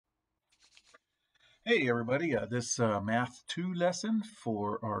Hey everybody, this Math 2 lesson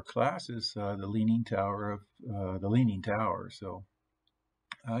for our class is the Leaning Tower of the Leaning Tower. So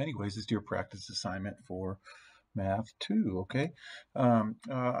anyways, this is your practice assignment for Math 2, okay? I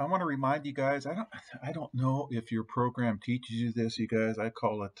want to remind you guys, I don't know if your program teaches you this, you guys. I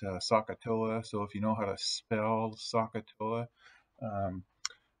call it SOHCAHTOA, so if you know how to spell SOHCAHTOA, um,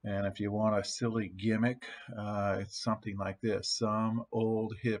 and if you want a silly gimmick, it's something like this. Some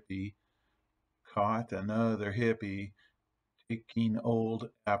old hippie caught another hippie taking old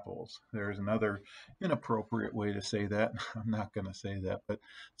apples. There's another inappropriate way to say that. I'm not going to say that, but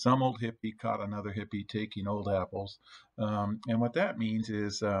some old hippie caught another hippie taking old apples. And what that means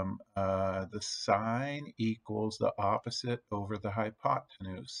is the sine equals the opposite over the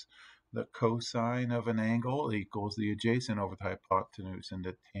hypotenuse. The cosine of an angle equals the adjacent over the hypotenuse, and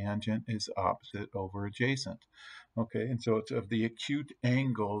the tangent is opposite over adjacent. Okay, and so it's of the acute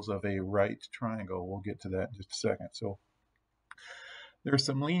angles of a right triangle. We'll get to that in just a second. So there's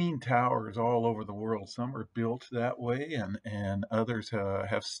some leaning towers all over the world. Some are built that way, and others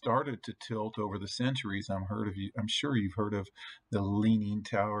have started to tilt over the centuries. I'm sure you've heard of the Leaning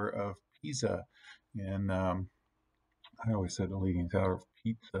Tower of Pisa, and I always said the Leaning Tower of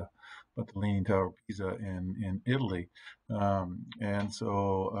Pizza, but the Leaning Tower of Pisa in Italy. And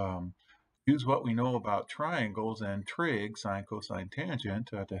so use what we know about triangles and trig, sine, cosine, tangent,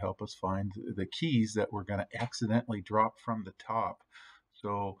 to help us find the keys that we're going to accidentally drop from the top.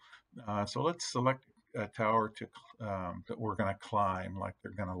 So let's select a tower that we're going to climb, like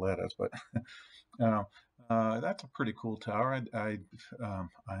they're going to let us. But that's a pretty cool tower. I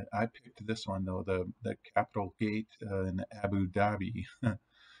picked this one though, the Capitol Gate in Abu Dhabi.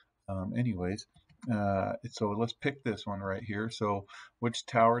 Anyways, so let's pick this one right here. So which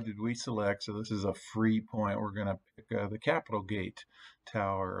tower did we select? So this is a free point. We're going to pick the Capitol Gate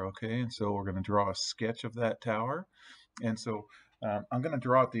tower, okay? And so we're going to draw a sketch of that tower. And so I'm going to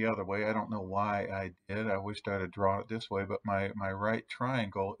draw it the other way. I don't know why I did. I wished I'd have drawn it this way, but my right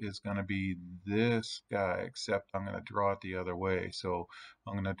triangle is going to be this guy, except I'm going to draw it the other way. So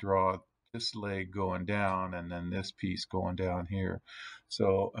I'm going to draw this leg going down and then this piece going down here.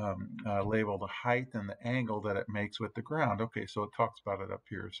 So label the height and the angle that it makes with the ground. Okay, so it talks about it up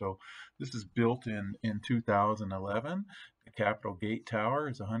here. So this is built in 2011. The Capitol Gate Tower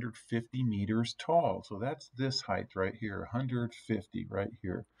is 150 meters tall. So that's this height right here, 150 right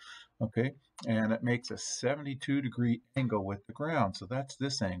here. Okay, and it makes a 72-degree angle with the ground. So that's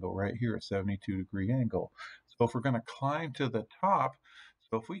this angle right here, a 72-degree angle. So if we're going to climb to the top,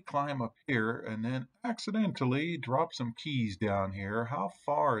 so if we climb up here and then accidentally drop some keys down here, how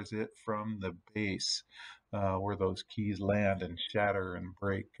far is it from the base where those keys land and shatter and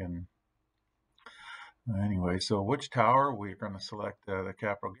break? And anyway, so which tower? We're going to select the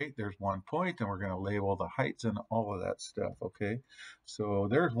Capitol Gate. There's 1 point, and we're going to label the heights and all of that stuff, okay? So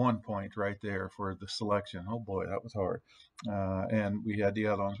there's 1 point right there for the selection. Oh boy, that was hard. And we had the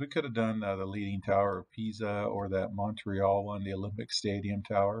other ones. We could have done the Leaning Tower of Pisa or that Montreal one, the Olympic Stadium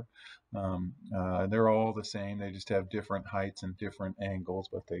Tower. They're all the same. They just have different heights and different angles,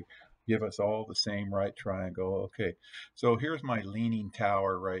 but they give us all the same right triangle. Okay, so here's my leaning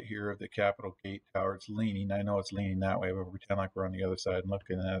tower right here of the Capitol Gate Tower. It's leaning. I know it's leaning that way, but pretend like we're on the other side and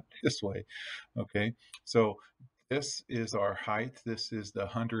looking at it this way. Okay, so this is our height. This is the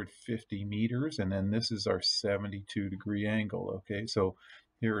 150 meters, and then this is our 72-degree angle. Okay, so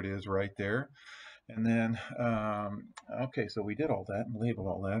here it is right there. And then, okay, so we did all that and labeled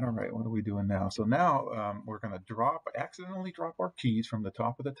all that. All right, what are we doing now? So now we're going to accidentally drop our keys from the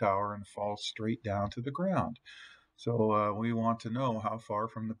top of the tower and fall straight down to the ground. So we want to know how far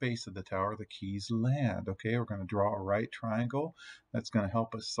from the base of the tower the keys land. Okay, we're going to draw a right triangle. That's going to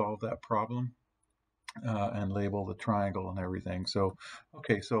help us solve that problem. And label the triangle and everything. So,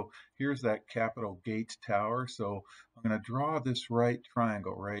 okay, so here's that Capitol Gate Tower. So I'm going to draw this right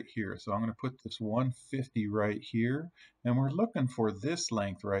triangle right here. So I'm going to put this 150 right here, and we're looking for this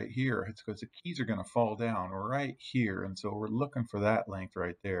length right here. It's because the keys are going to fall down right here, and so we're looking for that length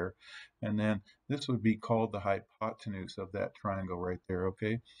right there. And then this would be called the hypotenuse of that triangle right there,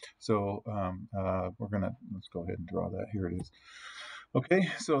 okay? So let's go ahead and draw that. Here it is. Okay,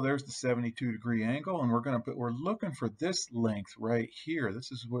 so there's the 72-degree angle, and we're looking for this length right here.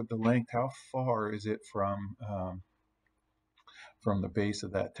 This is what the length, how far is it from the base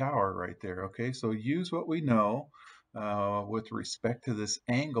of that tower right there. Okay, so use what we know with respect to this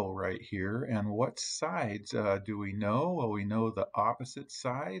angle right here. And what sides do we know? Well, we know the opposite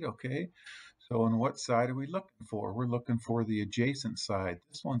side, okay? So on what side are we looking for? We're looking for the adjacent side.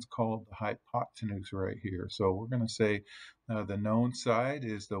 This one's called the hypotenuse right here. So we're going to say The known side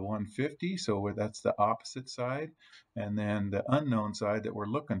is the 150, so that's the opposite side. And then the unknown side that we're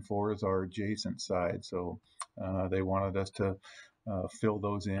looking for is our adjacent side. So they wanted us to fill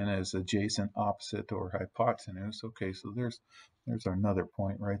those in as adjacent, opposite, or hypotenuse. Okay, so there's another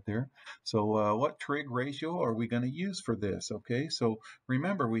point right there. So what trig ratio are we going to use for this? Okay, so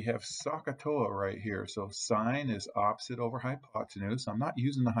remember we have SOHCAHTOA right here. So sine is opposite over hypotenuse. I'm not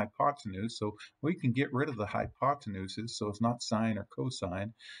using the hypotenuse, so we can get rid of the hypotenuses. So it's not sine or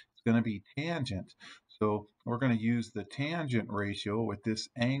cosine. It's going to be tangent. So we're going to use the tangent ratio with this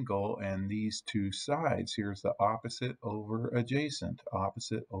angle and these two sides. Here's the opposite over adjacent,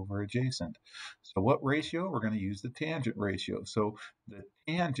 opposite over adjacent. So what ratio? We're going to use the tangent ratio. So the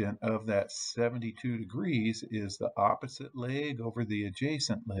tangent of that 72 degrees is the opposite leg over the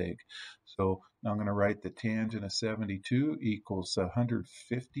adjacent leg. So I'm going to write the tangent of 72 equals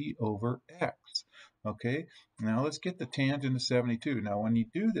 150 over x. Okay, now let's get the tangent of 72. Now when you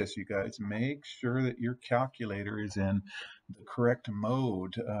do this, you guys, make sure that your calculator is in the correct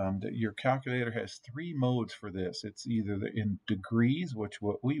mode. That your calculator has 3 modes for this. It's either in degrees, which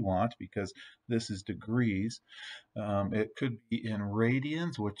what we want because this is degrees. It could be in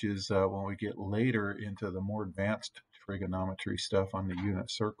radians, which is when we get later into the more advanced trigonometry stuff on the unit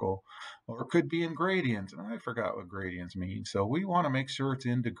circle, or it could be in gradients. I forgot what gradients mean. So we want to make sure it's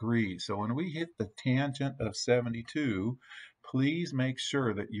in degrees. So when we hit the tangent of 72, please make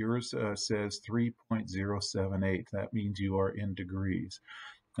sure that yours says 3.078. That means you are in degrees.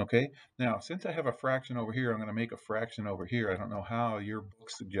 Okay, now since I have a fraction over here, I'm going to make a fraction over here. I don't know how your book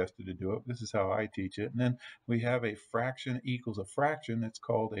suggested to do it. This is how I teach it. And then we have a fraction equals a fraction. It's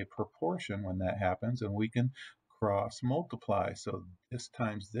called a proportion when that happens, and we can cross multiply. So this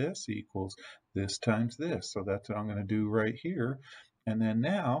times this equals this times this. So that's what I'm going to do right here. And then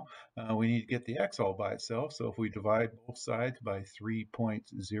now we need to get the x all by itself. So if we divide both sides by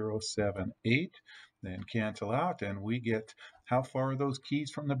 3.078, then cancel out, and we get, how far are those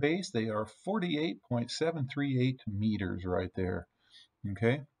keys from the base? They are 48.738 meters right there.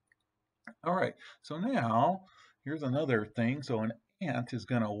 Okay. All right. So now here's another thing. So an ant is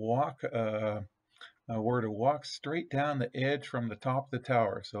going to walk were to walk straight down the edge from the top of the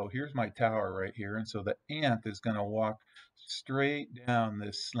tower. So here's my tower right here. And so the ant is going to walk straight down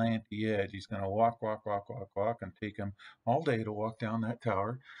this slanty edge. He's going to walk, walk, walk, walk, walk, and take him all day to walk down that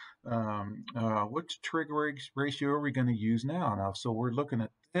tower. Which trig ratio are we going to use now? So we're looking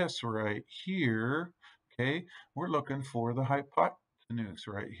at this right here. Okay, we're looking for the hypotenuse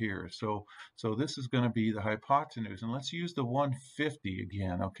right here. So this is going to be the hypotenuse, and let's use the 150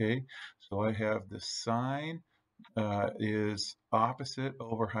 again. Okay, so I have the sine is opposite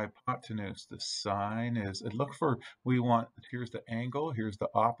over hypotenuse. The sine is, here's the angle, here's the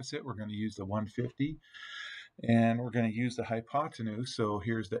opposite. We're going to use the 150. And we're going to use the hypotenuse. So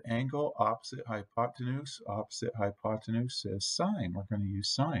here's the angle, opposite hypotenuse says sine. We're going to use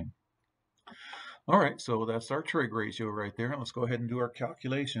sine. All right, so that's our trig ratio right there. And let's go ahead and do our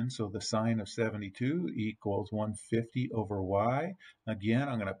calculation. So the sine of 72 equals 150 over y. Again,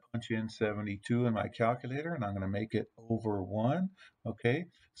 I'm going to punch in 72 in my calculator, and I'm going to make it over 1. Okay,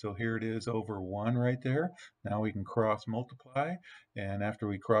 so here it is over 1 right there. Now we can cross multiply. And after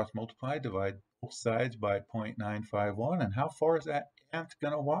we cross multiply, divide both sides by 0.951. And how far is that ant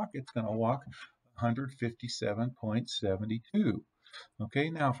going to walk? It's going to walk 157.72.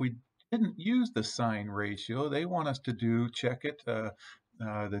 Okay, now if we didn't use the sine ratio, they want us to check it,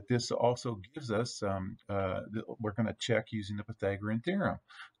 that this also gives us, we're going to check using the Pythagorean theorem.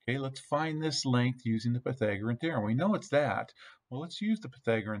 Okay, let's find this length using the Pythagorean theorem. We know it's that. Well, let's use the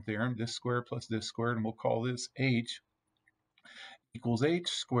Pythagorean theorem, this squared plus this squared, and we'll call this h equals h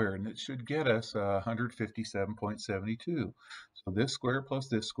squared, and it should get us 157.72. So this squared plus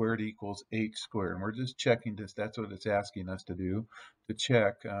this squared equals h squared, and we're just checking this. That's what it's asking us to do, to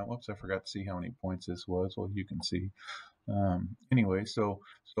check. Whoops, I forgot to see how many points this was. Well, you can see. Anyway, so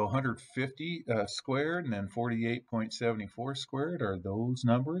 150 squared and then 48.74 squared are those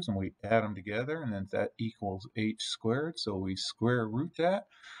numbers, and we add them together, and then that equals h squared. So we square root that,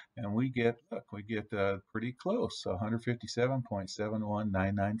 and we get, pretty close,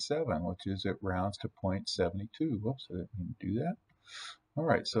 157.71997, which is, it rounds to 0.72. Whoops, I didn't mean to do that. All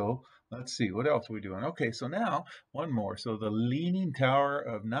right, so let's see, what else are we doing? Okay, so now one more. So the Leaning Tower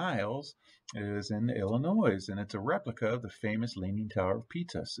of Niles is in Illinois, and it's a replica of the famous Leaning Tower of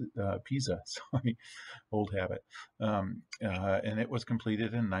Pisa. Sorry, old habit. And it was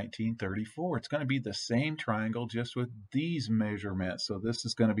completed in 1934. It's going to be the same triangle, just with these measurements. So this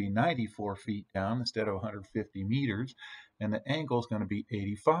is going to be 94 feet down instead of 150 meters. and the angle is going to be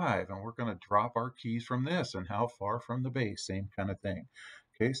 85, and we're going to drop our keys from this, and how far from the base, same kind of thing.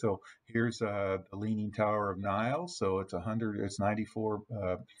 Okay, so here's the Leaning Tower of Niles. So it's 94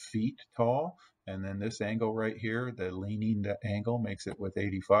 feet tall, and then this angle right here, the angle makes it with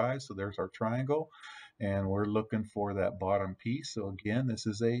 85. So there's our triangle, and we're looking for that bottom piece. So again, this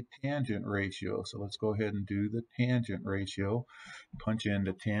is a tangent ratio. So let's go ahead and do the tangent ratio. Punch in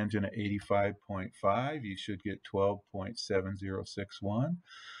the tangent at 85.5. You should get 12.7061.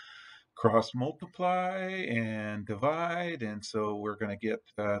 Cross multiply and divide, and so we're going to get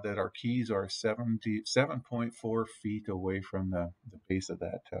that our keys are 7.4 feet away from the base of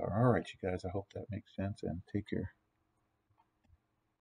that tower. All right, you guys, I hope that makes sense, and take care.